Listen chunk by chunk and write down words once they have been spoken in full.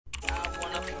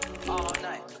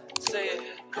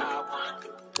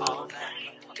all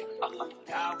night.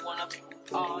 I wanna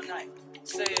all night.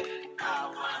 Say it.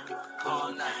 I wanna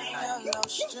all night. Hello,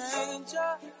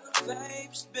 stranger.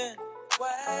 Babe's been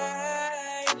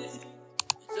waiting.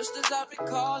 Just as I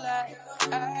recall that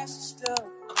ass is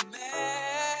still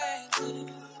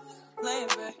amazing. Playing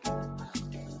back.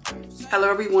 Hello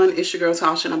everyone, it's your girl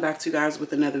Tasha and I'm back to you guys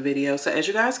with another video. So as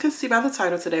you guys can see by the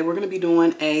title, today we're going to be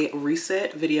doing a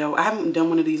reset video. I haven't done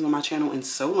one of these on my channel in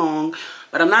so long,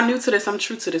 but I'm not new to this. I'm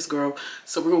true to this, girl.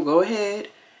 So we're going to go ahead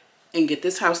and get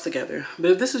this house together.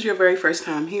 But if this is your very first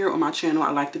time here on my channel,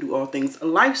 I like to do all things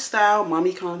lifestyle,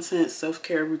 mommy content,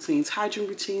 self-care routines, hygiene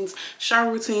routines,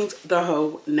 shower routines, the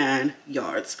whole 9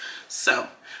 yards. So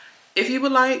if you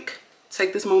would like,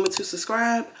 take this moment to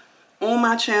subscribe. On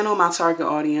my channel, my target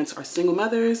audience are single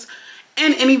mothers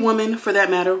and any woman for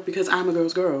that matter, because I'm a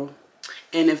girl's girl.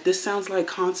 And if this sounds like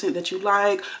content that you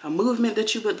like, a movement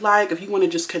that you would like, if you want to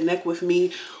just connect with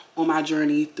me on my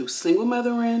journey through single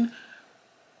mothering,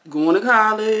 going to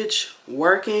college,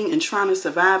 working, and trying to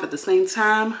survive at the same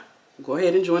time, go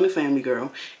ahead and join the family,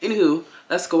 girl. Anywho,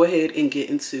 let's go ahead and get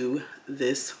into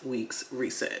this week's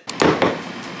reset.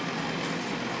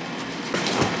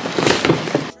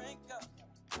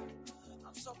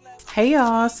 Hey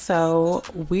y'all, so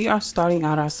we are starting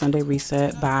out our Sunday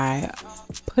reset by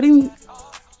putting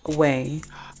away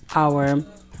our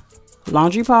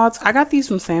laundry pods. I got these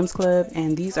from Sam's Club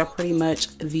and these are pretty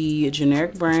much the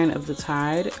generic brand of the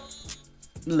Tide.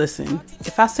 Listen,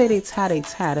 if I say they Tide, they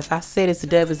Tide. If I say it's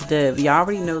Dove, it's Dove. Y'all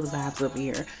already know the vibes over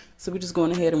here. So we're just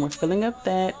going ahead and we're filling up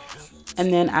that.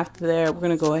 And then after that, we're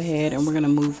going to go ahead and we're going to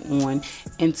move on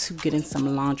into getting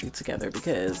some laundry together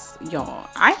because, y'all,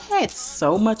 I had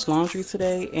so much laundry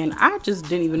today and I just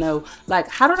didn't even know, like,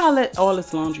 how did I let all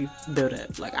this laundry build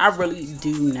up? Like, I really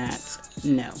do not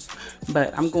know.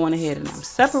 But I'm going ahead and I'm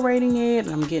separating it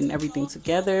and I'm getting everything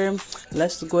together.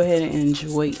 Let's go ahead and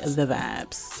enjoy the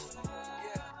vibes.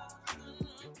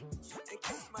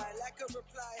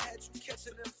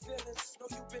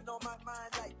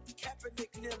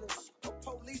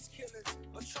 Police killings,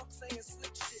 or Trump saying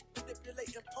slick shit,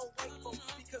 manipulating poor white folks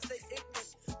because they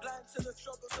ignorant, blind to the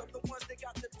struggles of the ones that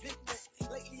got the pigment.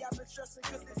 Lately I've been stressing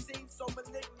because it seems so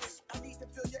malignant. I need to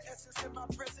feel your essence in my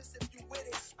presence. If you with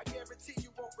it, I guarantee you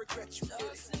won't regret you did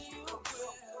it.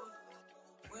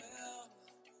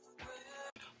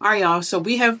 All right, y'all, so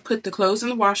we have put the clothes in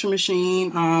the washing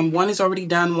machine. One is already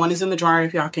done, one is in the dryer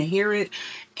if y'all can hear it,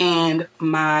 and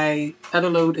my other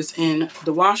load is in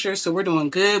the washer, so we're doing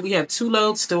good. We have 2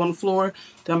 loads still on the floor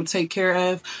that I'm gonna take care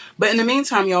of. But in the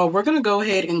meantime, y'all, we're gonna go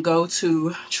ahead and go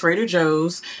to Trader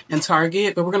Joe's and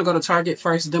Target, but we're gonna go to Target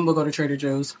first, then we'll go to Trader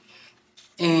Joe's.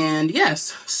 And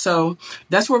yes, so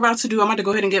that's what we're about to do. I'm about to go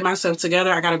ahead and get myself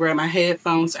together. I gotta grab my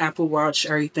headphones, Apple Watch,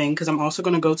 everything, because I'm also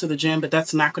gonna go to the gym, but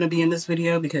that's not gonna be in this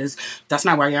video because that's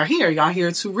not why y'all here. Y'all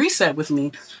here to reset with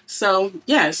me. So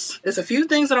yes, there's a few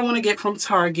things that I want to get from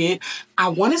Target. I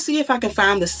want to see if I can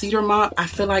find the cedar mop. I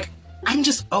feel like I'm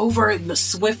just over the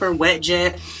Swiffer wet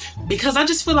jet because I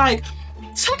just feel like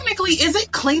technically, is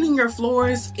it cleaning your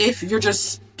floors if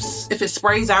it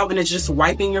sprays out and it's just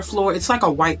wiping your floor? It's like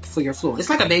a wipe for your floor. It's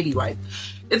like a baby wipe.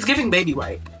 It's giving baby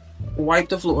wipe. Wipe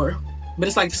the floor. But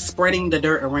it's like spreading the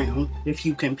dirt around, if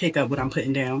you can pick up what I'm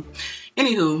putting down.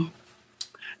 Anywho,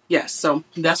 yes, so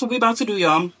that's what we're about to do,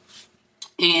 y'all.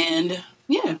 And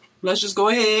yeah, let's just go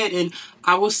ahead and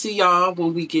I will see y'all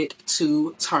when we get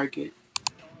to Target.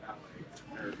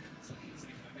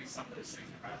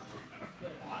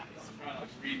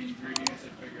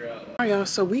 All right, y'all,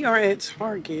 so we are at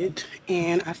Target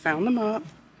and I found them up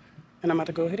and I'm about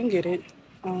to go ahead and get it.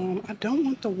 I don't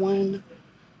want the one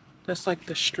that's like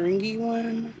the stringy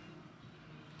one.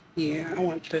 Yeah, I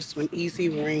want this one, Easy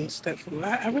Ring Step 4.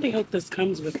 I really hope this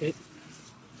comes with it.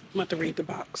 I'm about to read the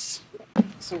box.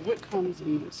 So what comes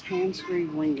in this? Hands-free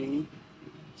ringing.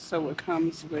 So it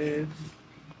comes with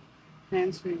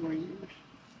hands-free ringing.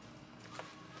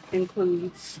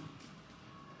 Includes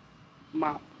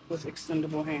mop with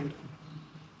extendable handle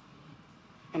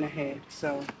and a head.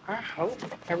 So I hope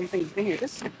everything's in here.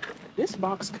 This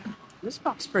box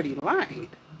pretty light.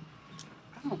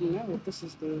 I don't know if this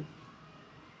is the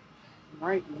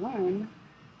right one.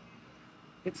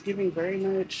 It's giving very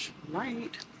much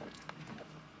light.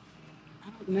 I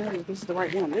don't know if this is the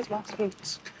right one. This box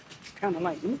looks kind of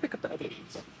light. Let me pick up the other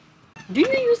ones. Do you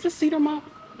use the cedar mop?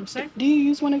 I'm sorry? Do you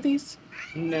use one of these?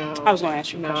 No. I was going to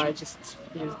ask you a No, question. I just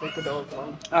used the good old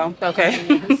one. Oh, okay.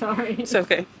 Yeah, sorry. It's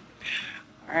okay.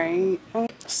 All right.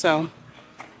 So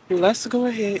let's go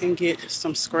ahead and get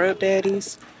some Scrub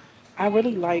Daddies. I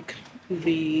really like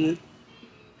the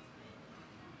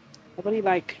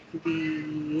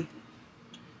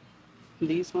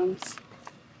these ones.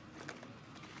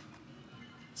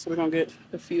 So we're gonna get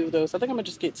a few of those. I think I'm gonna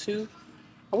just get 2.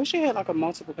 I wish they had like a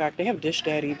multiple pack. They have Dish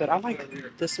Daddy, but I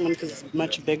like this one because it's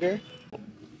much bigger.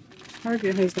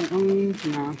 Target has their own.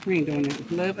 Nah, we ain't doing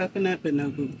that. Love up and up, but no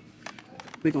boo.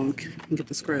 We're gonna get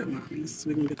the scrub mommies. So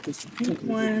we're gonna get this pink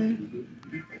one.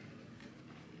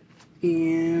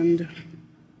 And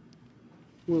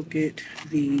we'll get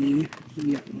the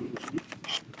yellow one,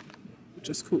 which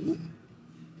is cool.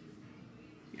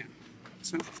 Yeah.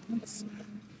 So let's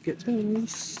get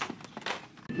those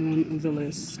on the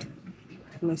list.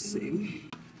 Let's see.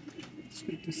 Let's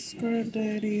get the Scrub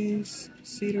Daddies,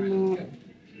 Cedar Malt.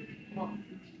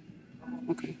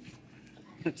 Okay,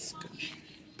 let's go.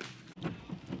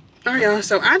 Alright, y'all.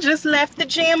 So I just left the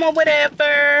gym or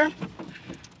whatever.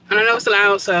 I don't know it's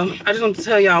loud, so I just want to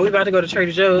tell y'all we about to go to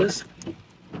Trader Joe's.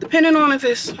 Depending on if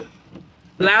it's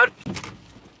loud,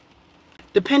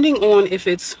 depending on if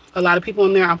it's a lot of people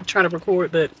in there, I'll try to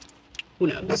record, but who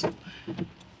knows.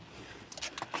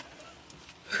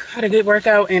 Had a good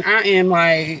workout, and I am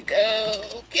like,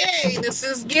 okay, this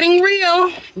is getting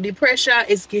real. The pressure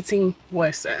is getting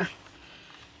worse.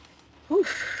 Whew.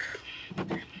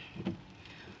 Okay.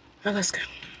 Well, let's go.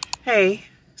 Hey,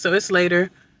 so it's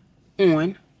later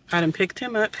on. I done picked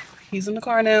him up. He's in the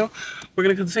car now. We're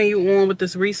gonna continue on with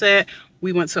this reset.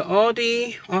 We went to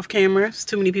Aldi off camera. There's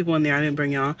too many people in there. I didn't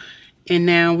bring y'all. And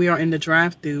now we are in the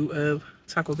drive-thru of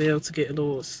Taco Bell to get a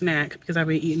little snack because I've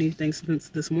been eating anything since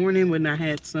this morning when I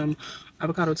had some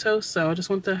avocado toast. So I just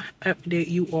want to update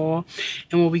you all.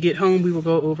 And when we get home, we will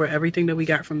go over everything that we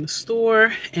got from the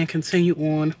store and continue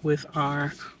on with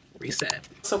our reset.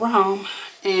 So we're home,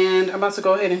 and I'm about to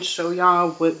go ahead and show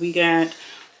y'all what we got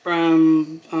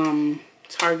from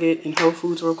Target and Whole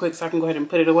Foods real quick so I can go ahead and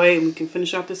put it away and we can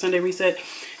finish off this Sunday reset.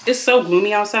 It's so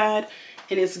gloomy outside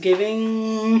and it's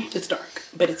dark,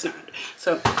 but it's not.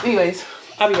 So anyways,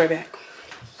 I'll be right back.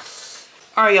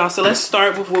 All right, y'all, so let's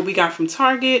start with what we got from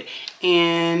Target.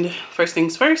 And first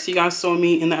things first, you guys saw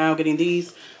me in the aisle getting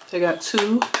these. So I got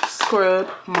 2 Scrub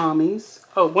Mommies.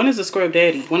 Oh, one is a Scrub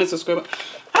Daddy, one is a Scrub.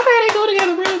 Okay, they go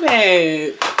together real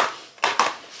bad.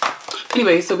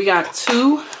 Anyway, so we got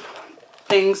 2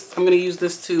 things. I'm gonna use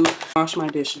this to wash my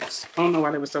dishes. I don't know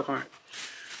why they were so hard.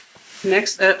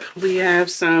 Next up, we have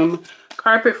some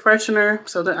carpet freshener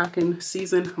so that I can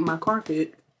season my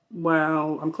carpet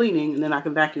while I'm cleaning, and then I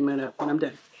can vacuum it up when I'm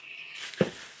done.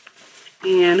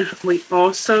 And we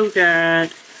also got,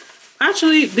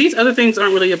 actually, these other things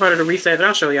aren't really a part of the reset, but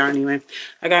I'll show y'all anyway.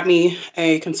 I got me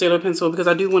a concealer pencil because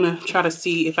I do want to try to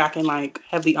see if I can like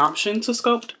have the option to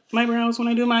sculpt my brows when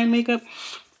I do my makeup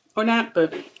or not,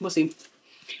 but we'll see.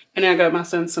 And then I got my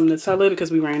son some Nutella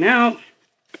because we ran out.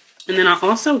 And then I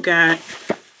also got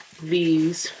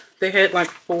these. They had like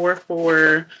 4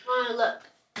 for... Oh, look.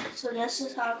 So this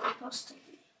is how it's supposed to be.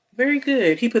 Very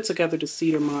good. He put together the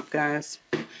cedar mop, guys.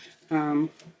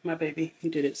 My baby, he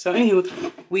did it. So anyway,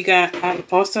 I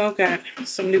also got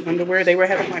some new underwear. They were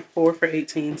having like 4 for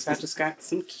 $18. So I just got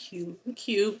some cute.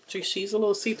 She's a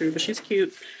little see-through, but she's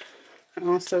cute. I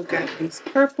also got these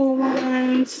purple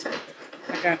ones.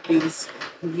 I got these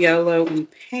yellow and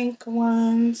pink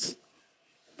ones.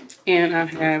 And I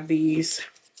have these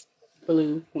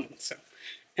blue ones. So,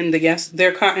 and yes,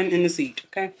 they're cotton in the seed,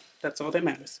 okay? That's all that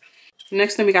matters.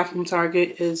 Next thing we got from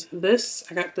Target is this.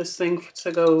 I got this thing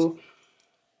to go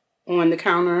on the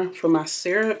counter for my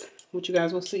syrup. What you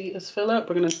guys will see is fill up.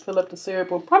 We're going to fill up the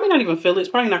syrup. Well, probably not even fill it. It's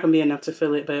probably not going to be enough to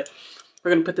fill it, but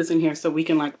we're going to put this in here so we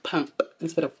can like pump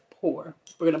instead of pour.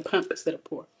 We're going to pump instead of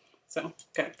pour. So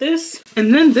got this.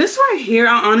 And then this right here,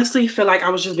 I honestly feel like I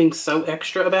was just being so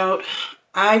extra about.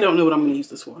 I don't know what I'm going to use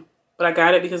this for, but I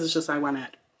got it because it's just like, why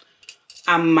not?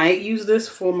 I might use this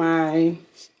for my,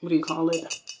 what do you call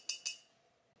it?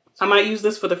 I might use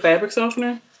this for the fabric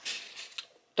softener.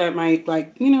 That might,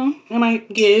 like, you know, I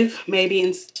might give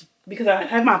maybe, because I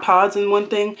have my pods in one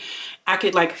thing, I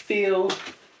could like fill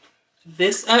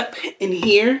this up in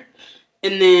here,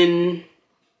 and then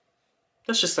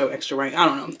that's just so extra, right? I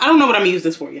don't know. I don't know what I'm gonna use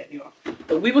this for yet, y'all.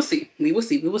 But we will see. We will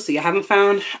see. We will see. I haven't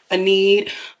found a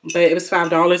need, but it was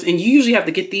 $5, and you usually have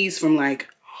to get these from like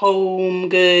Home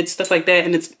Goods, stuff like that,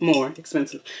 and it's more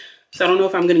expensive. So I don't know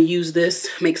if I'm gonna use this,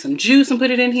 make some juice and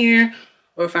put it in here,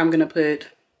 or if I'm gonna put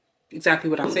exactly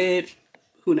what I said.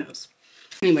 Who knows?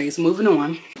 Anyways, moving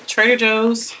on. Trader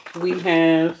Joe's, we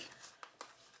have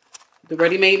the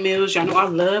ready-made meals. Y'all know I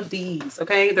love these,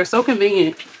 okay? They're so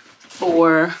convenient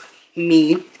for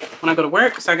me when I go to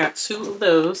work. So I got 2 of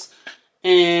those.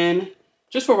 And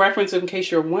just for reference, in case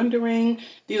you're wondering,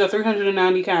 these are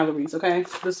 390 calories, okay?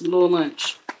 This little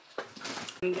lunch.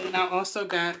 And then I also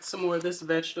got some more of this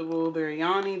vegetable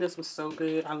biryani. This was so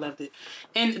good. I loved it.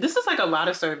 And this is like a lot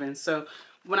of servings. So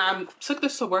when I took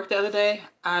this to work the other day,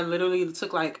 I literally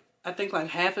took like, I think like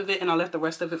half of it and I left the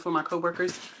rest of it for my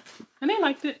coworkers. And they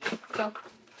liked it. So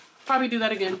probably do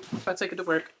that again if I take it to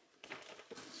work.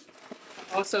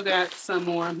 Also got some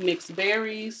more mixed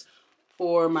berries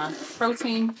for my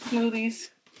protein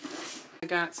smoothies. I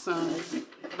got some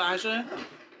Elijah.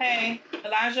 Hey,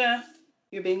 Elijah,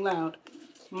 you're being loud.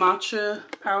 Matcha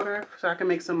powder so I can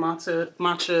make some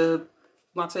matcha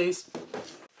lattes.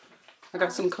 I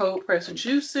got some cold pressed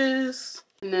juices.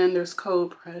 And then there's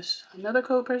another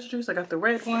cold pressed juice. I got the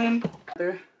red one.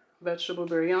 Another vegetable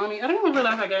biryani. I didn't even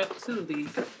realize I got 2 of these.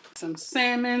 Some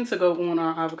salmon to go on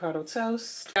our avocado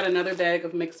toast. Got another bag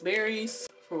of mixed berries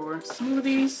for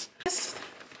smoothies. Last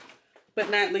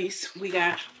but not least,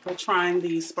 we're trying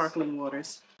these sparkling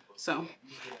waters. So,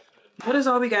 what is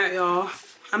all we got, y'all?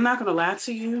 I'm not gonna lie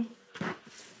to you.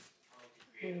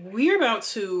 We're about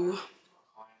to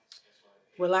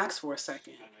relax for a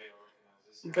second.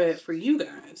 But for you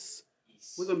guys,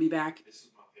 we're gonna be back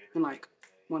in like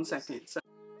 1 second. So.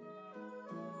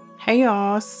 Hey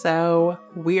y'all, so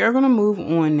we are gonna move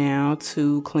on now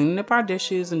to cleaning up our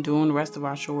dishes and doing the rest of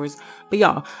our chores. But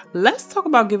y'all, let's talk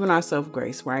about giving ourselves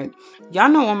grace, right? Y'all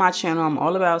know on my channel, I'm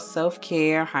all about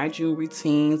self-care, hygiene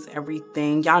routines,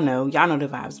 everything. Y'all know the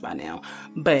vibes by now.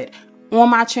 But on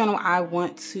my channel, I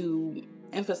want to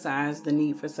emphasize the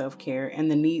need for self-care and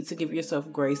the need to give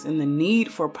yourself grace and the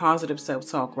need for positive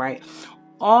self-talk, right?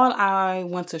 All I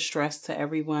want to stress to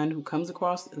everyone who comes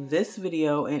across this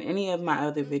video and any of my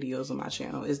other videos on my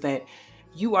channel is that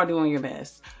you are doing your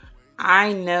best.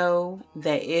 I know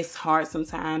that it's hard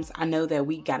sometimes. I know that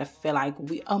we gotta feel like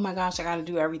oh my gosh, I gotta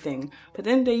do everything. But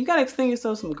then you gotta extend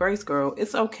yourself some grace, girl.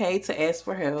 It's okay to ask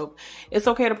for help. It's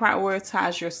okay to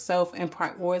prioritize yourself and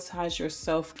prioritize your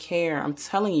self-care. I'm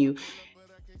telling you,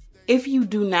 if you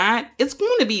do not, it's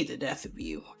going to be the death of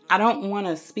you. I don't want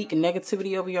to speak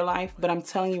negativity over your life, but I'm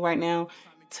telling you right now,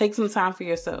 take some time for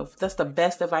yourself. That's the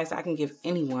best advice I can give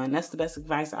anyone. That's the best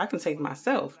advice I can take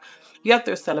myself. You have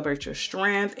to celebrate your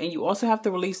strength, and you also have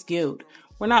to release guilt.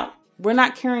 We're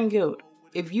not carrying guilt.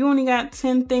 If you only got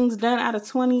 10 things done out of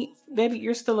 20, baby,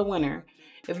 you're still a winner.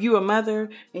 If you're a mother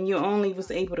and you only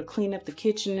was able to clean up the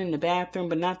kitchen and the bathroom,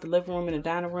 but not the living room and the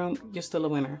dining room, you're still a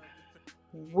winner.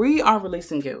 We are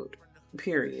releasing guilt,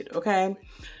 period, okay?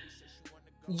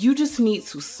 You just need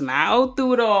to smile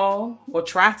through it all, or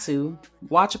try to.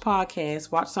 Watch a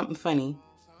podcast, watch something funny,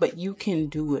 but you can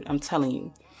do it, I'm telling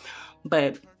you.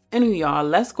 But anyway, y'all,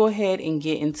 let's go ahead and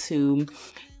get into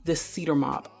the cedar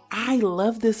mop. I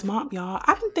love this mop, y'all.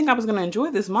 I didn't think I was going to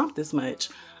enjoy this mop this much.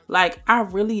 Like, I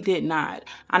really did not.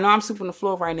 I know I'm sweeping the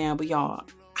floor right now, but y'all,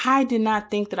 I did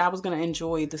not think that I was going to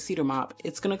enjoy the cedar mop.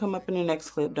 It's going to come up in the next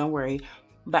clip, don't worry.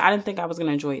 But I didn't think I was going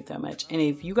to enjoy it that much. And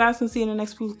if you guys can see in the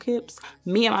next few clips,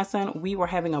 me and my son, we were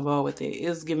having a ball with it.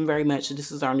 It's given very much,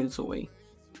 this is our new toy.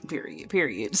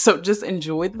 Period. So just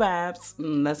enjoy the vibes.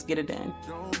 Let's get it done.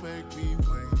 Don't make me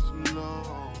wait too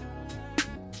long.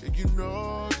 You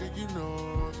know.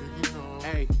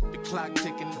 Hey, the clock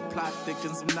ticking, the plot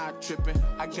thickens, I'm not tripping.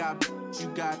 I got, you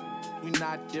got, we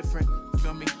not different.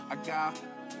 Feel me? I got,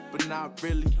 but not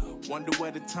really. Wonder where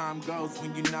the time goes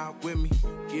when you're not with me.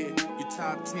 Yeah, you're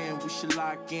top 10, we should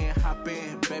lock in, hop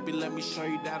in. Baby, let me show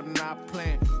you that I'm not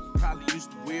playing. Probably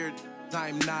used to weird,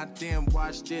 I'm not them.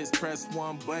 Watch this, press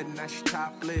one button, that's your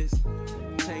top list.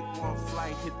 Take one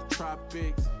flight, hit the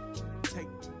tropics. Take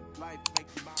life,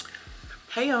 make my...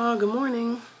 Hey y'all, good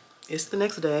morning. It's the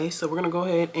next day, so we're gonna go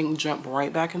ahead and jump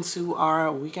right back into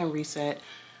our weekend reset.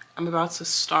 I'm about to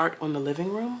start on the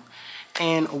living room,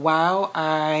 and while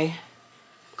I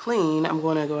clean, I'm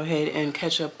going to go ahead and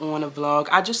catch up on a vlog.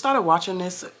 I just started watching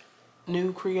this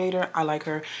new creator. I like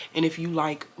her, and if you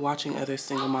like watching other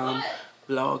single mom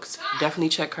vlogs, definitely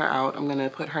check her out. I'm going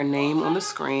to put her name on the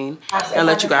screen and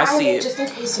let you guys see it. Just in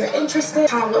case you're interested.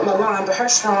 Time with Milan, but her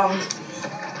strong.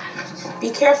 Be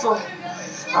careful.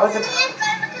 I was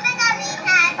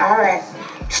all right.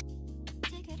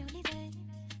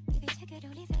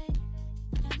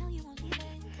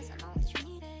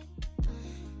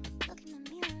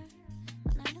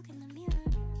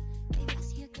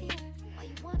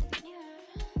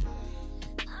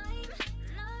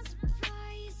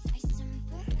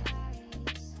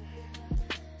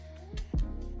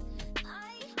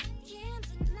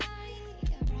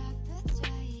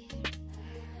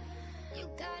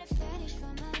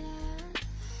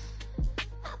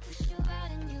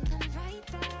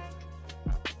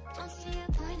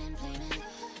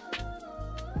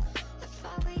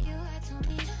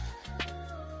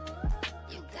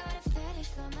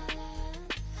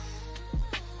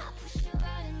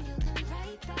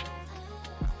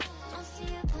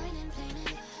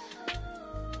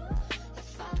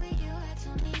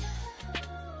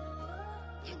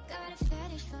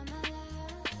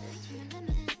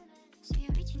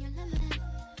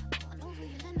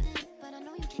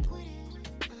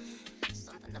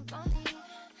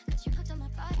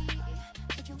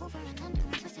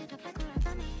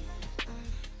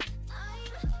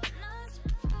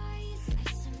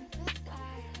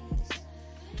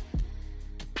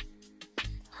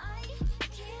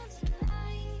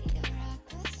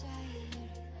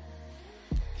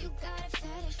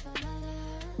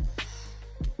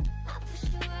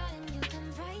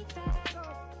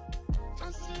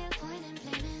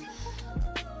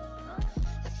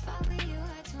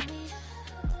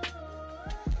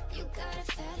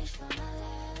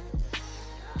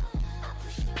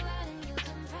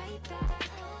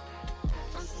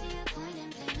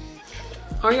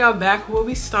 Are y'all back where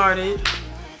we started?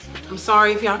 I'm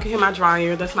sorry if y'all can hear my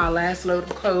dryer. That's my last load of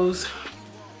clothes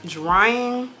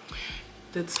drying.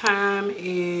 The time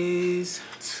is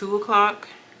 2 o'clock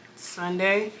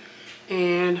Sunday,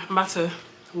 and I'm about to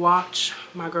watch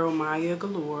my girl Maya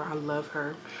Galore. I love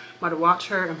her. I'm about to watch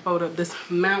her and fold up this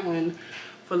mountain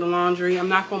full of laundry. I'm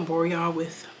not gonna bore y'all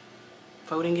with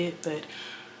folding it, but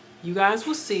you guys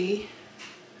will see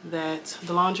that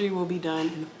the laundry will be done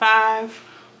in 5,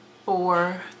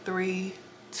 4, 3,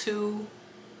 2,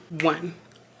 1.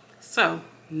 So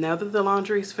now that the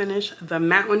laundry is finished, the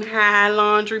mountain high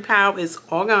laundry pile is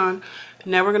all gone.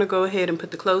 Now we're gonna go ahead and put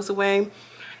the clothes away.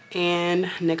 And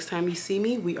next time you see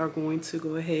me, we are going to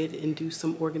go ahead and do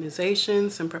some organization,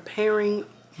 some preparing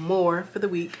more for the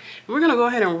week. And we're gonna go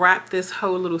ahead and wrap this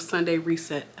whole little Sunday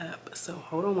reset up. So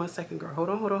hold on one second, girl. Hold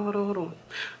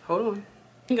on.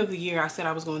 Beginning of the year, I said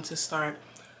I was going to start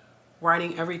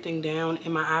writing everything down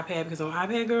in my iPad because I'm an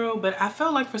iPad girl, but I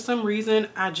felt like for some reason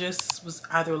I just was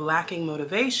either lacking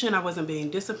motivation, I wasn't being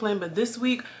disciplined. But this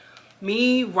week,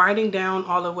 me writing down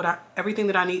all of everything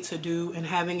that I need to do and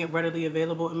having it readily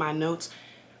available in my notes,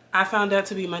 I found that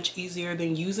to be much easier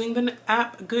than using the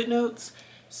app GoodNotes.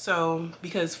 So,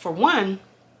 because for one,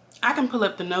 I can pull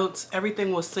up the notes,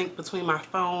 everything will sync between my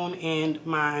phone and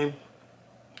my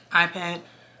iPad.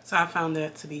 So I found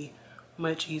that to be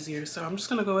much easier. So I'm just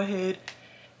gonna go ahead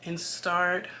and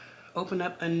open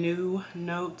up a new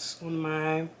notes on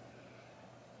my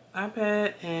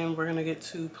iPad, and we're gonna get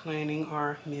to planning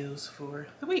our meals for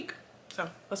the week. So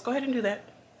let's go ahead and do that.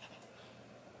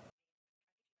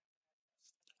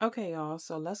 Okay, y'all,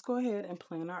 so let's go ahead and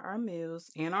plan out our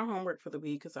meals and our homework for the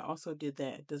week, because I also did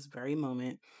that at this very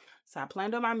moment. So I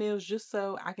planned out my meals just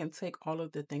so I can take all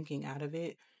of the thinking out of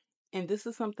it. And this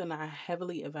is something I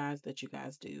heavily advise that you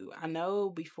guys do. I know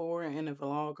before in a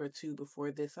vlog or two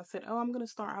before this, I said, oh, I'm going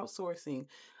to start outsourcing.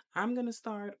 I'm going to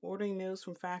start ordering meals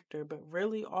from Factor. But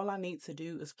really, all I need to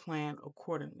do is plan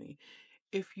accordingly.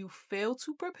 If you fail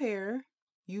to prepare,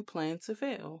 you plan to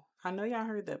fail. I know y'all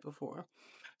heard that before.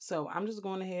 So I'm just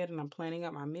going ahead and I'm planning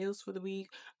out my meals for the week.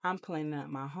 I'm planning out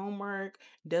my homework,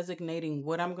 designating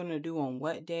what I'm going to do on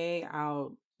what day.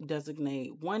 I'll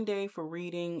designate one day for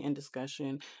reading and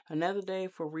discussion, another day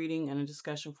for reading and a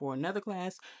discussion for another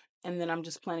class, and then I'm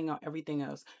just planning out everything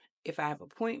else. If I have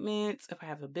appointments, if I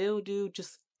have a bill due,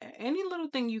 just any little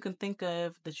thing you can think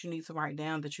of that you need to write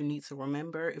down, that you need to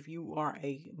remember. If you are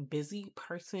a busy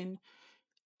person,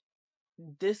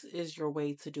 this is your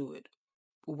way to do it.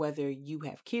 Whether you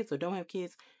have kids or don't have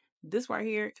kids, this right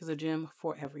here is a gym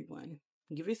for everyone.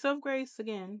 Give yourself grace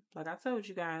again, like I told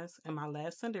you guys in my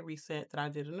last Sunday reset that I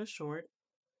did in a short.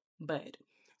 But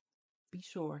be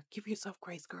sure, give yourself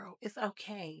grace, girl. It's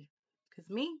okay. Because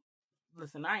me,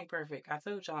 listen, I ain't perfect. I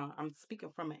told y'all I'm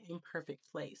speaking from an imperfect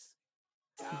place.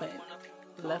 But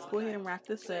let's go ahead and wrap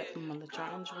this up. I'm going to let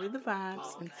y'all enjoy the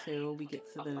vibes until we get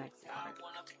to the next part.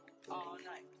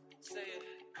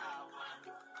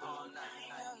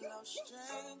 Hello,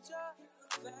 stranger.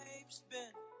 Babe's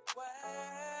been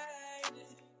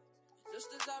waiting. Just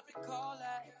as I recall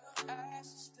that, ass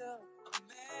is still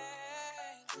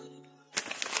amazing.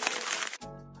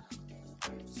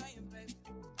 Saying, baby,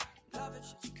 love it,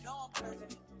 shit, you know I'm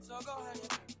crazy. So go ahead and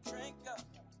drink up.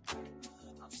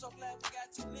 I'm so glad we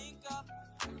got to link up.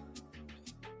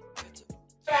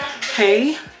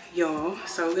 Hey, y'all.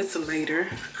 So it's later.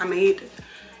 I made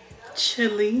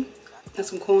chili and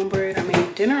some cornbread. I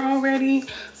made dinner already,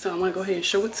 so I'm gonna go ahead and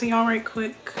show it to y'all right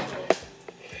quick.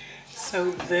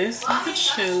 So this is the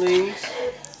chili.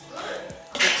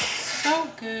 It's so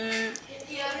good.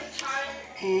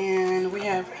 And we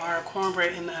have our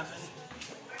cornbread in the oven.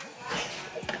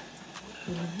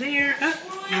 There.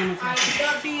 Oh, I don't know if I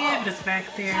can see it, but it's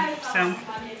back there. So,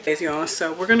 guys, y'all.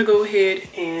 So we're gonna go ahead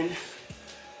and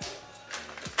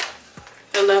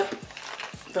fill up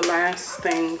the last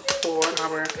thing for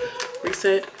our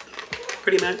reset,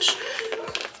 pretty much,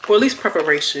 or at least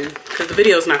preparation, because the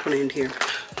video is not going to end here.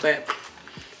 But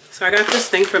so I got this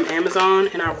thing from Amazon,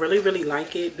 and I really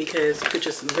like it because you could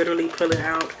just literally pull it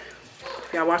out.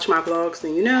 If y'all watch my vlogs,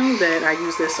 then you know that I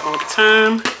use this all the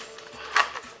time,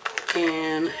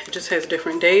 and it just has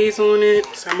different days on it.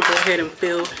 So I'm gonna go ahead and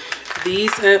fill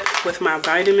these up with my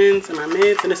vitamins and my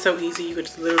meds, and it's so easy. You could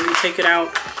just literally take it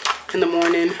out in the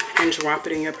morning and drop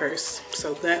it in your purse.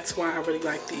 So that's why I really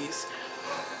like these.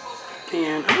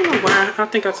 And I don't know why, I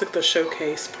think I took the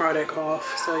showcase product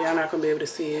off, so y'all not gonna be able to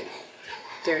see it.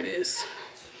 There it is.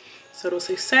 So it'll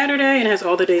say Saturday and it has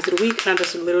all the days of the week, and I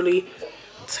just literally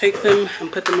take them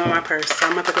and put them on my purse. So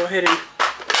I'm about to go ahead and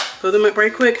fill them up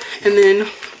right quick, and then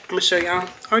I'm gonna show y'all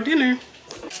our dinner.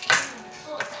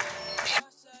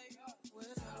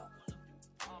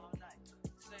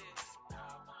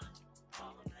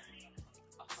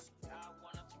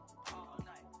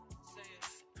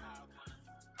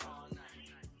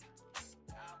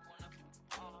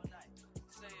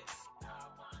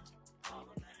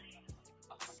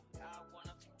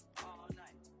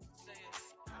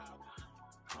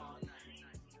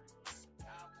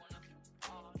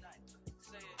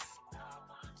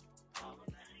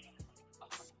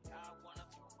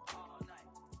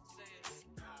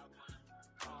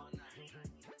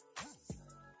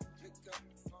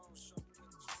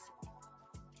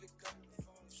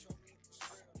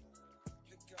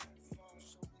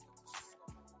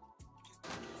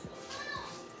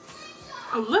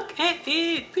 Oh, look at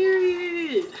it,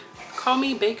 period. Call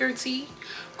me Baker T.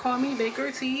 Call me Baker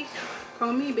T.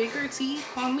 Call me Baker T.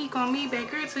 Call me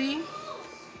Baker T.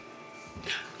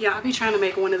 Yeah, I'll be trying to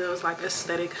make one of those like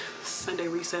aesthetic Sunday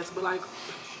resets, but like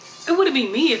it wouldn't be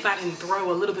me if I didn't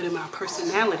throw a little bit of my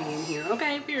personality in here.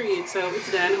 Okay, period. So it's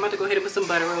done. I'm about to go ahead and put some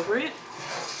butter over it.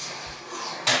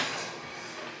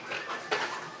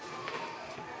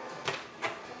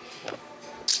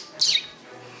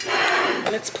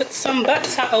 Let's put some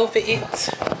butter over it.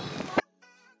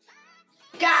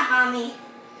 Got, mommy.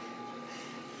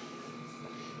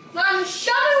 Mommy,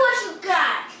 show me what you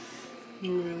got.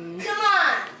 Come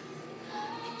on.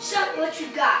 Show me what you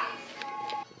got.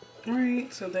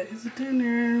 Alright, so that is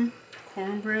dinner.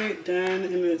 Cornbread done,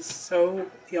 and it's so,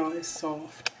 y'all, it's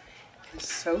soft. It's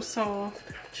so soft.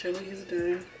 Chili is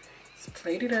done. It's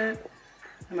plated up.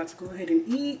 I'm about to go ahead and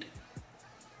eat.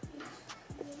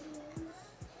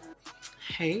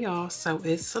 Hey y'all, so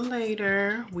it's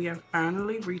later. We are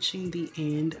finally reaching the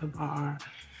end of our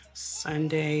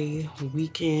Sunday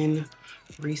weekend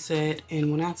reset,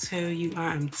 and when I tell you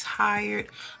I am tired,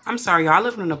 I'm sorry y'all, I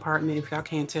live in an apartment if y'all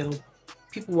can't tell.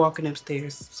 People walking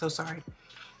upstairs, so sorry.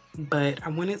 But I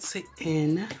wanted to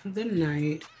end the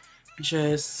night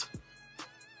just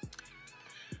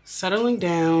settling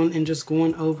down and just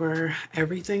going over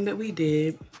everything that we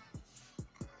did.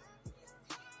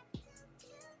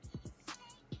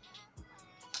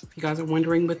 If you guys are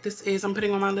wondering what this is, I'm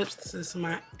putting on my lips. This is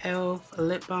my e.l.f.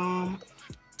 lip balm.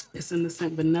 It's in the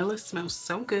scent vanilla. It smells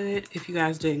so good. If you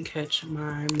guys didn't catch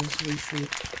my most recent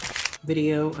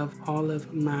video of all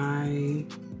of my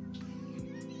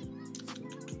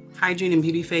hygiene and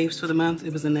beauty faves for the month,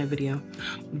 it was in that video.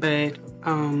 But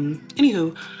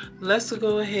anywho, let's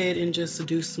go ahead and just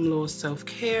do some little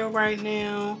self-care right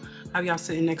now. I have y'all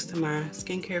sitting next to my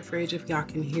skincare fridge. If y'all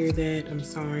can hear that, I'm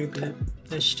sorry, but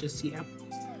that's just, yeah.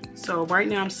 So right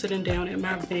now I'm sitting down at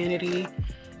my vanity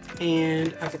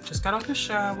and I just got off the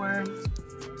shower.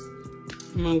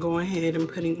 I'm gonna go ahead and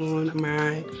putting on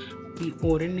my The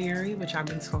Ordinary, which I've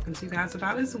been talking to you guys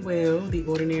about as well. The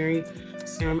Ordinary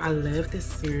serum. I love this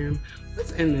serum.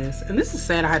 What's in this? And this is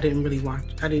sad I didn't really watch.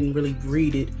 I didn't really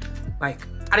read it. Like,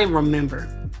 I didn't remember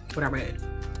what I read.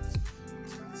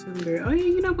 Soothing Barrier. Oh yeah,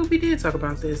 you know what, we did talk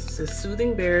about this. It says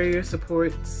Soothing Barrier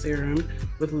Support Serum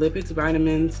with lipids,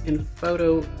 vitamins, and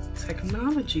photo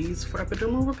technologies for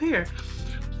epidermal repair.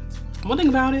 One thing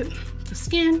about it, the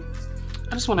skin,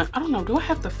 I just wanna, I don't know, do I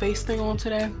have the face thing on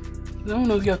today? I don't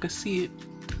know if y'all can see it.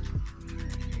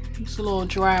 It's a little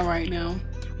dry right now.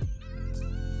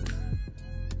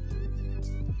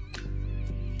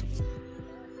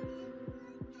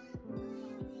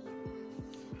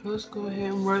 Let's go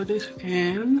ahead and rub this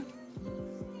in.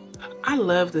 I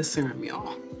love this serum,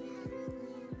 y'all.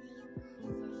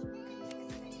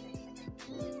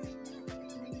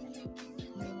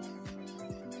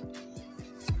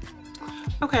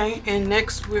 Okay, and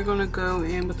next we're gonna go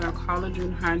in with our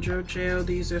collagen hydro gel.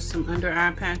 These are some under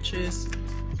eye patches.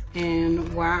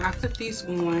 And while I put these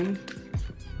on,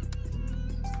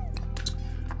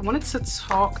 I wanted to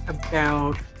talk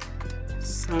about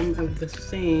some of the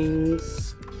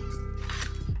things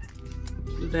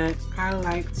that I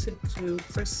like to do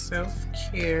for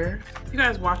self-care. If you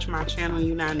guys watch my channel,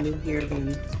 you're not new here,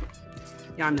 then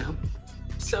y'all know.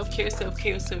 Self-care,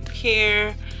 self-care,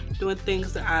 self-care. Doing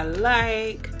things that I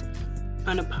like.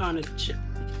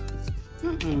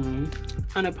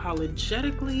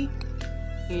 Unapologetically.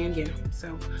 And yeah,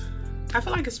 so I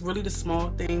feel like it's really the small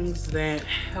things that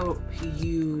help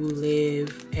you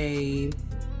live a,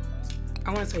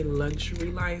 I want to say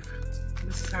luxury life.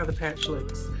 This is how the patch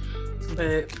looks.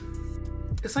 But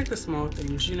it's like the small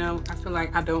things, you know? I feel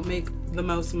like I don't make the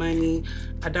most money.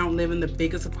 I don't live in the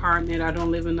biggest apartment. I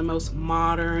don't live in the most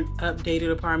modern,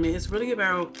 updated apartment. It's really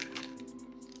about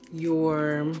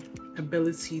your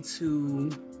ability to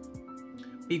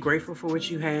be grateful for what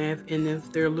you have. And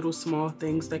if there are little small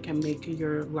things that can make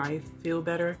your life feel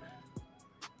better,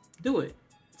 do it.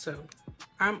 So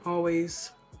I'm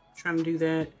always trying to do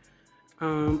that.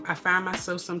 I find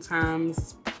myself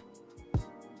sometimes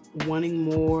wanting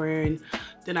more, and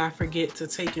then I forget to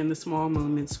take in the small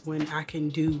moments when I can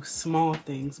do small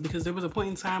things. Because there was a point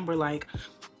in time where like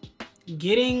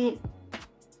getting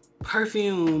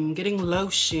perfume, getting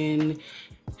lotion,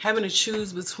 having to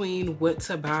choose between what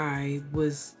to buy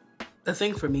was a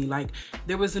thing for me. Like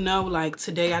there was no like,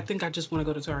 today I think I just want to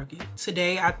go to Target.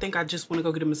 Today I think I just want to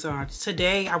go get a massage.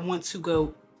 Today I want to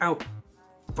go out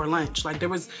for lunch. Like there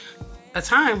was a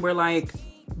time where like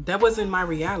that wasn't my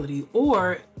reality,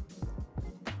 or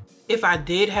if I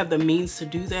did have the means to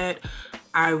do that,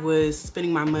 I was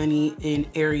spending my money in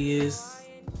areas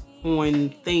on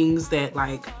things that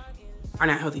like are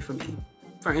not healthy for me.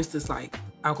 For instance, like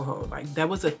alcohol. Like that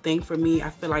was a thing for me. I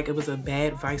feel like it was a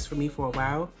bad vice for me for a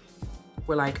while,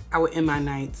 where like I would end my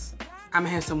nights, I'm gonna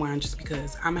have some wine just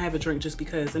because, I'm gonna have a drink just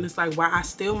because. And it's like, while I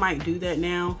still might do that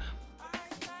now,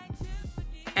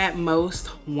 at most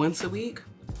once a week,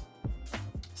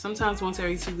 sometimes once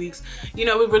every 2 weeks, you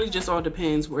know, it really just all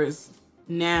depends. Whereas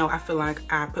now I feel like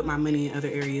I put my money in other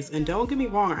areas. And don't get me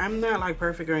wrong, I'm not like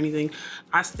perfect or anything.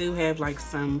 I still have like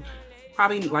some,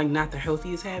 probably like not the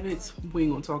healthiest habits. We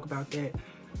ain't gonna talk about that.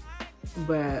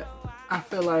 But I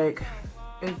feel like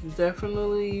it's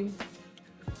definitely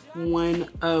one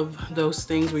of those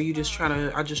things where you just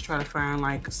I just try to find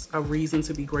like a reason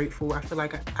to be grateful. I feel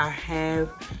like I have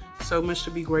so much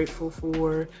to be grateful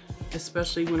for,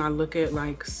 especially when I look at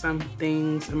like some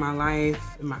things in my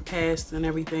life, in my past and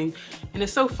everything. And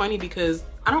it's so funny because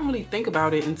I don't really think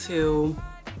about it until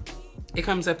it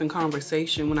comes up in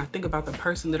conversation, when I think about the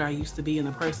person that I used to be and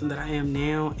the person that I am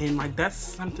now. And like, that's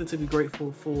something to be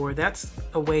grateful for. That's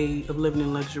a way of living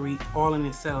in luxury all in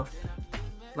itself.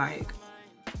 Like,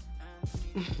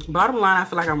 bottom line, I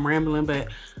feel like I'm rambling, but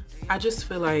I just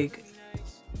feel like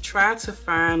try to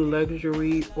find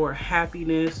luxury or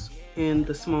happiness in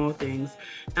the small things.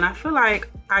 And I feel like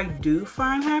I do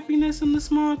find happiness in the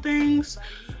small things,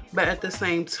 but at the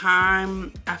same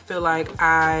time, I feel like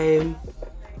I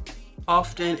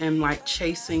often am like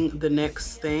chasing the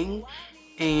next thing.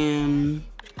 And,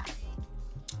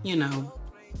 you know,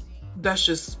 that's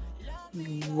just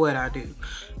what I do.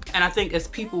 And I think as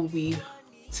people, we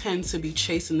tend to be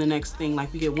chasing the next thing.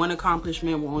 Like we get one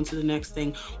accomplishment, we're on to the next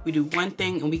thing. We do one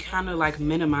thing and we kind of like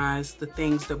minimize the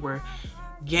things that we're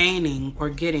gaining or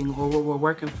getting or what we're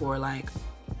working for. Like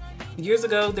years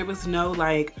ago, there was no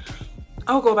like,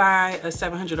 oh, go buy a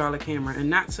 $700 camera. And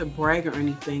not to brag or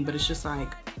anything, but it's just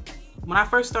like, when I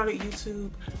first started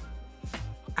YouTube,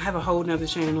 I have a whole nother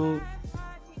channel.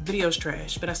 Videos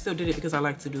trash, but I still did it because I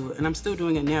like to do it. And I'm still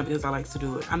doing it now because I like to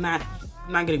do it. I'm not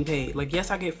getting paid. Like, yes,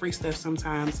 I get free stuff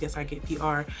sometimes. Yes, I get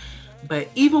PR. But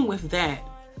even with that,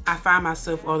 I find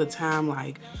myself all the time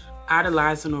like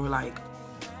idolizing or like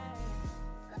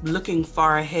looking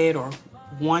far ahead or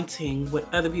wanting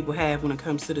what other people have when it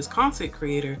comes to this content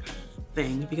creator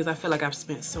thing, because I feel like I've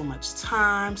spent so much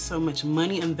time, so much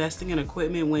money investing in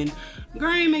equipment when,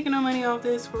 girl, I ain't making no money off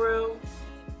this for real.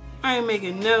 I ain't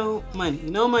making no money,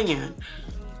 no money.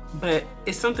 But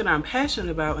it's something I'm passionate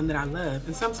about and that I love.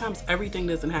 And sometimes everything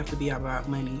doesn't have to be about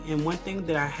money. And one thing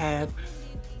that I have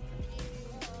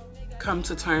come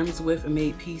to terms with and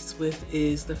made peace with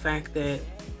is the fact that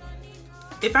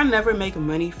if I never make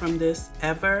money from this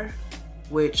ever,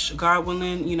 which God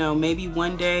willing, you know, maybe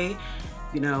one day,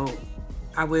 you know,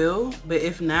 I will. But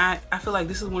if not, I feel like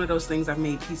this is one of those things I've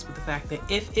made peace with the fact that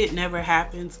if it never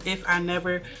happens, if I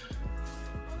never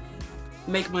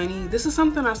make money, this is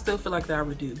something I still feel like that I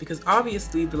would do. Because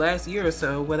obviously the last year or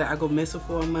so, whether I go missing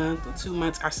for a month or 2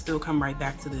 months, I still come right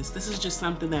back to this. This is just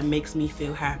something that makes me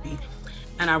feel happy.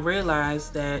 And I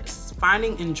realized that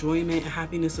finding enjoyment and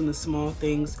happiness in the small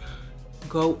things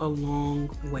go a long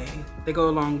way. They go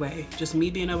a long way. Just me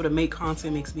being able to make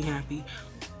content makes me happy.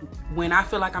 When I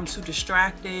feel like I'm too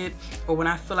distracted, or when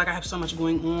I feel like I have so much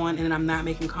going on and I'm not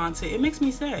making content, it makes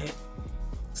me sad.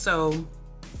 So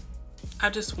I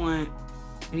just want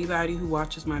anybody who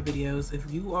watches my videos, if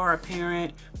you are a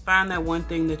parent, find that one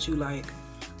thing that you like.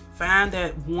 Find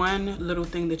that one little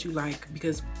thing that you like,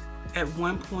 because at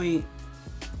one point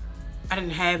I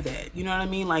didn't have that. You know what I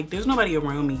mean? Like, there's nobody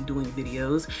around me doing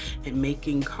videos and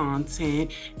making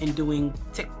content and doing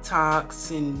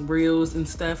TikToks and reels and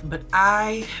stuff, but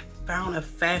I found a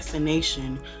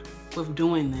fascination with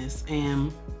doing this.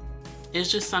 And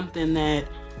it's just something that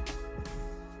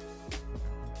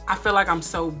I feel like I'm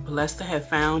so blessed to have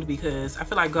found, because I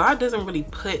feel like God doesn't really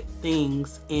put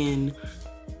things in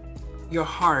your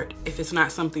heart if it's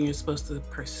not something you're supposed to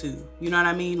pursue. You know what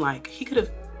I mean? Like, he could have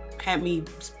had me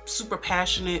super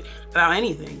passionate about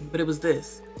anything, but it was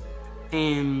this.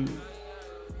 And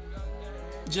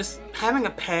just having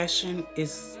a passion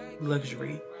is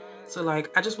luxury. So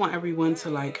like, I just want everyone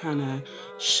to like kind of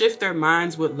shift their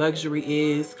minds what luxury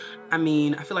is. I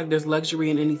mean, I feel like there's luxury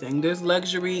in anything. There's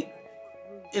luxury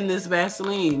in this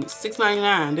Vaseline,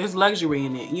 $6.99. There's luxury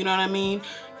in it. You know what I mean?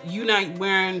 You're not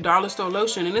wearing dollar store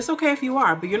lotion, and it's okay if you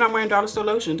are, but you're not wearing dollar store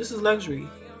lotion. This is luxury.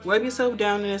 Wipe yourself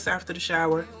down in this after the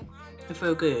shower and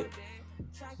feel good.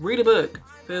 Read a book,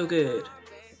 feel good.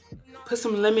 Put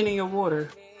some lemon in your water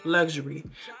luxury.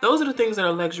 Those are the things that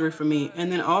are luxury for me.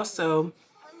 And then also,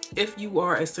 if you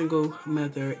are a single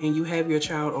mother and you have your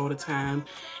child all the time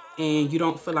and you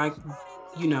don't feel like,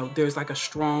 you know, there's like a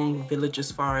strong village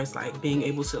as far as like being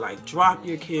able to like drop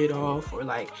your kid off, or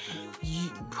like you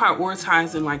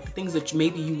prioritizing like the things that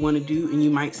maybe you want to do, and you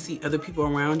might see other people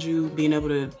around you being able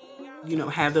to, you know,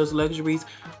 have those luxuries.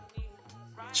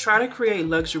 Try to create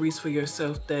luxuries for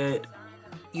yourself that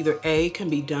either A, can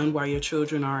be done while your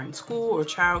children are in school or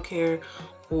childcare,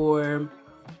 or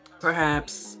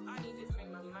perhaps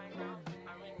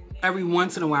every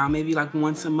once in a while, maybe like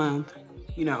once a month,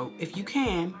 you know, if you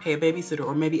can, pay a babysitter,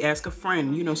 or maybe ask a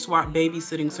friend, you know, swap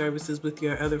babysitting services with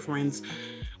your other friends,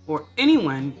 or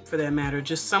anyone for that matter,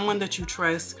 just someone that you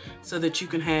trust, so that you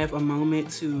can have a moment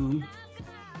to,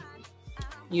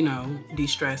 you know,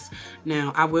 de-stress.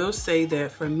 Now, I will say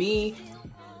that for me,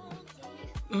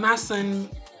 my son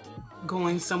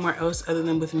going somewhere else other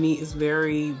than with me is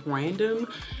very random.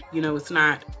 You know, it's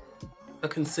not a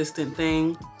consistent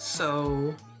thing.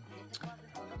 So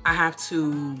I have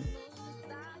to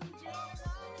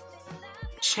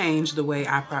change the way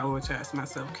I prioritize my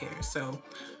self-care. So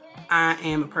I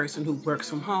am a person who works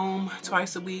from home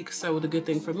twice a week. So the good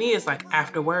thing for me is like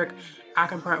after work, I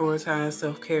can prioritize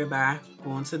self-care by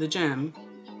going to the gym.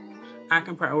 I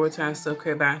can prioritize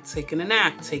self-care by taking a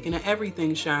nap, taking an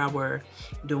everything shower,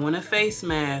 doing a face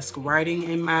mask, writing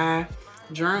in my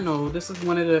journal. This is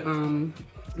one of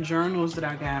the journals that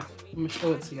I got. I'm gonna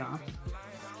show it to y'all.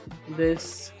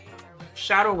 This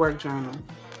shadow work journal.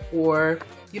 Or,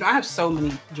 you know, I have so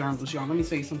many journals, y'all. Let me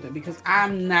tell you something, because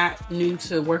I'm not new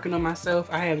to working on myself.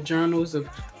 I have journals of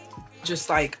just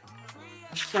like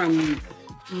from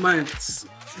months,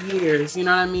 years, you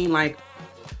know what I mean? Like,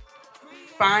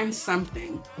 find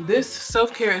something. This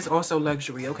self-care is also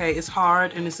luxury, okay? It's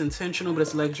hard and it's intentional, but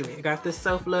it's luxury. I got this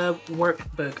self-love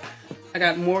workbook. I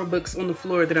got more books on the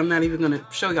floor that I'm not even gonna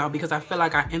show y'all, because I feel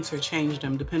like I interchange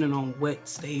them depending on what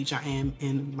stage I am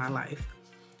in my life.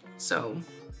 So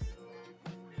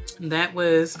that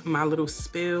was my little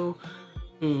spill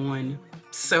on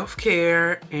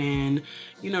self-care and,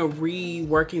 you know,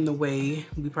 reworking the way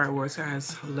we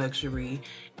prioritize luxury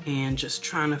and just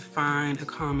trying to find a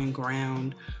common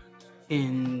ground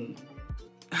in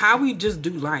how we just do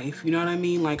life. You know what I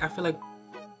mean? Like, I feel like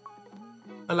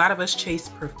a lot of us chase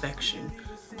perfection,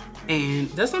 and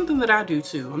that's something that I do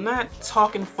too. I'm not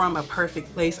talking from a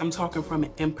perfect place. I'm talking from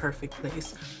an imperfect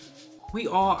place. We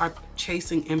all are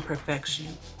chasing imperfection.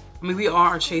 I mean, we all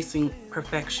are chasing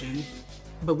perfection,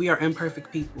 but we are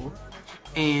imperfect people.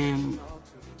 And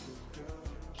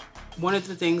one of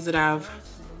the things that I've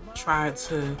tried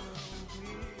to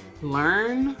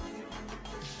learn,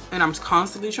 and I'm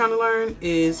constantly trying to learn,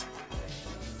 is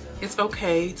it's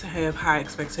okay to have high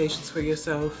expectations for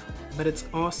yourself, but it's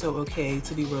also okay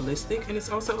to be realistic, and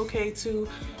it's also okay to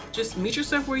just meet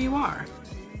yourself where you are.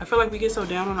 I feel like we get so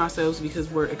down on ourselves because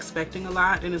we're expecting a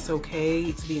lot, and it's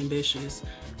okay to be ambitious.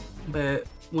 But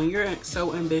when you're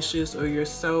so ambitious, or you're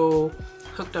so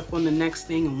hooked up on the next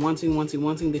thing and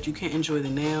wanting that you can't enjoy the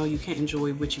now, you can't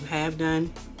enjoy what you have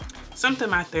done.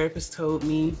 Something my therapist told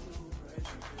me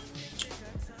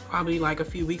probably like a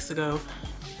few weeks ago,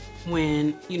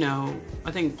 when, you know,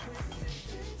 I think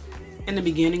in the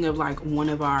beginning of like one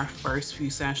of our first few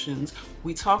sessions,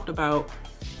 we talked about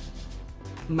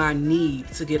my need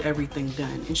to get everything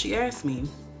done. And she asked me,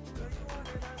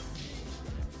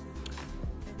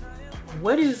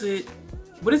 what does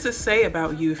it say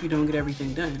about you if you don't get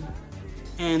everything done?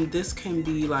 And this can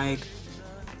be like,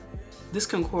 this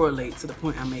can correlate to the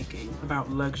point I'm making about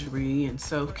luxury and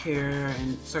self-care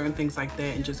and certain things like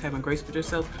that, and just having grace with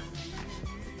yourself.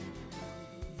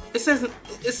 It says,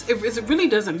 it really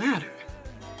doesn't matter.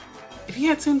 If you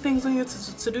had 10 things on your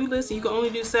to-do list and you can only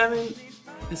do 7,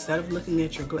 instead of looking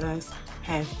at your glass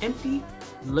half empty,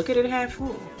 look at it half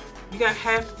full. You got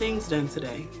half the things done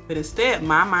today. But instead,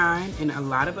 my mind, and a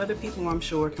lot of other people I'm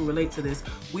sure can relate to this,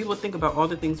 we will think about all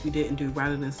the things we didn't do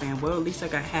rather than saying, well, at least I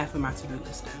got half of my to-do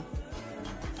list done.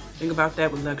 Think about that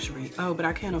with luxury. Oh, but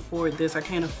I can't afford this. I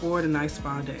can't afford a nice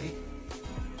spa day.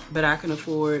 But I can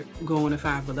afford going to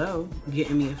Five Below,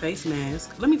 getting me a face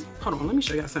mask. Hold on, let me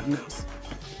show y'all something else.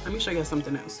 Let me show y'all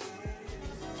something else.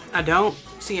 I don't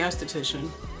see an esthetician.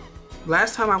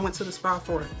 Last time I went to the spa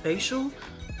for a facial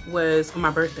was on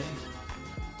my birthday,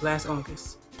 last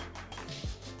August.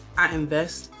 I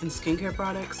invest in skincare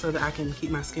products so that I can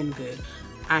keep my skin good.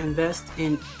 I invest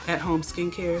in at-home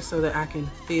skincare so that I can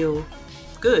feel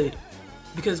good.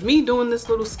 Because me doing this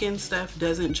little skin stuff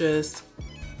doesn't just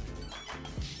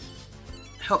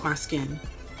help my skin.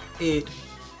 It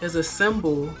is a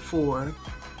symbol for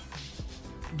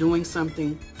doing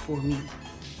something for me.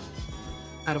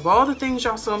 out of all the things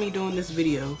y'all saw me doing this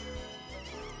video,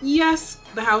 yes,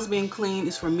 the house being clean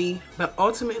is for me, but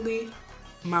ultimately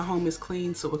my home is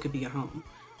clean so it could be a home.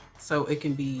 So it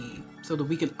can be, so that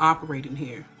we can operate in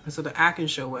here and so that I can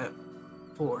show up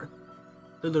for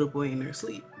the little boy in their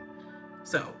sleep.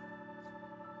 So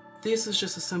this is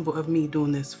just a symbol of me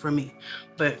doing this for me.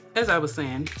 But as I was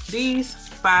saying, these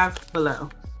Five Below.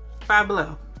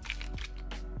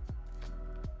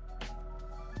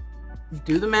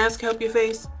 Do the mask help your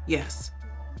face? Yes.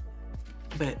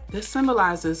 But this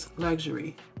symbolizes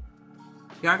luxury.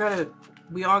 We all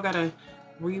gotta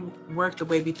rework the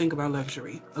way we think about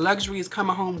luxury. A luxury is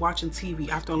coming home watching TV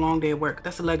after a long day of work.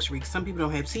 That's a luxury. Some people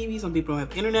don't have TV, some people don't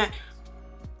have internet.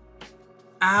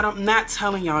 I'm not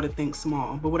telling y'all to think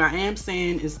small, but what I am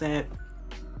saying is that,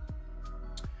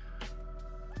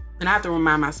 and I have to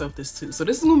remind myself this too. So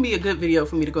this is gonna be a good video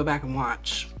for me to go back and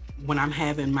watch when I'm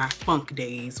having my funk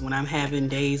days, when I'm having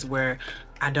days where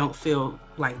I don't feel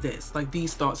like this, like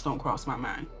these thoughts don't cross my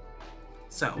mind.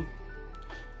 So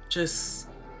just,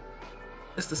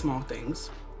 it's the small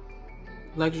things.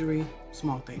 Luxury,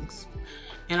 small things.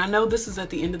 And I know this is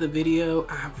at the end of the video.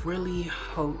 I really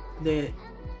hope that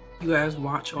you guys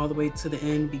watch all the way to the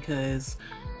end, because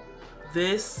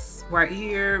this right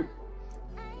here,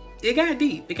 it got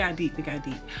deep.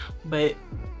 But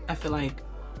I feel like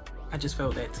I just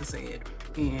felt that to say it.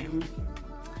 And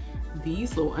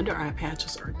these little under eye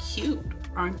patches are cute,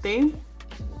 aren't they?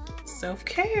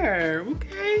 Self-care,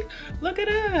 okay? Look at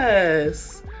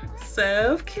us,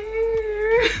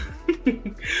 self-care.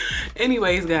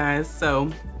 Anyways, guys,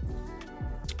 so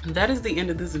that is the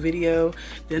end of this video,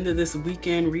 the end of this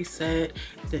weekend reset,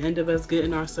 the end of us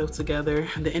getting ourselves together,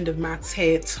 the end of my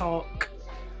TED Talk.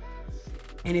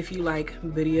 And if you like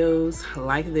videos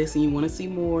like this and you want to see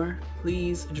more,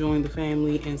 please join the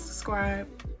family and subscribe.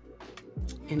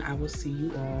 And I will see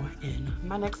you all in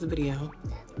my next video.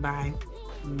 Bye.